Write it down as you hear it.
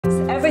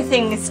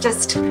everything is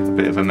just A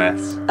bit of a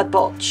mess. a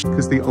botch.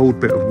 Because the old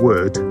bit of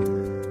wood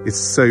is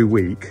so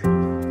weak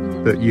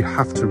that you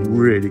have to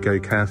really go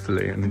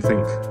carefully and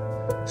think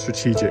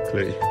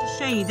strategically. To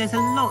show you, there's a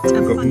lot of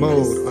We've got fungus.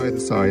 mould either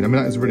side. I mean,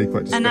 that is really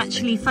quite disgusting. And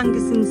actually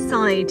fungus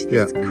inside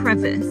this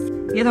crevice.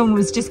 The other one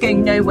was just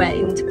going nowhere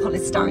into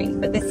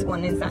polystyrene, but this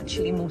one is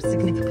actually more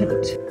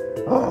significant.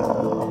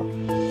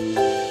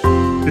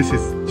 This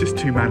is just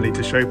too manly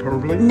to show,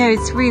 probably. No,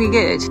 it's really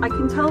good. I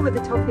can tell where the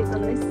top is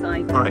on this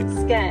side. Right.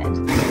 I'm scared.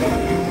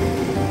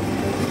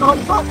 Oh,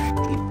 fuck!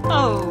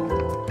 Oh!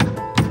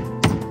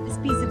 This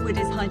piece of wood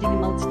is hiding a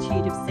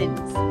multitude of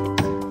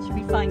sins. Should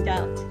we find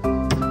out?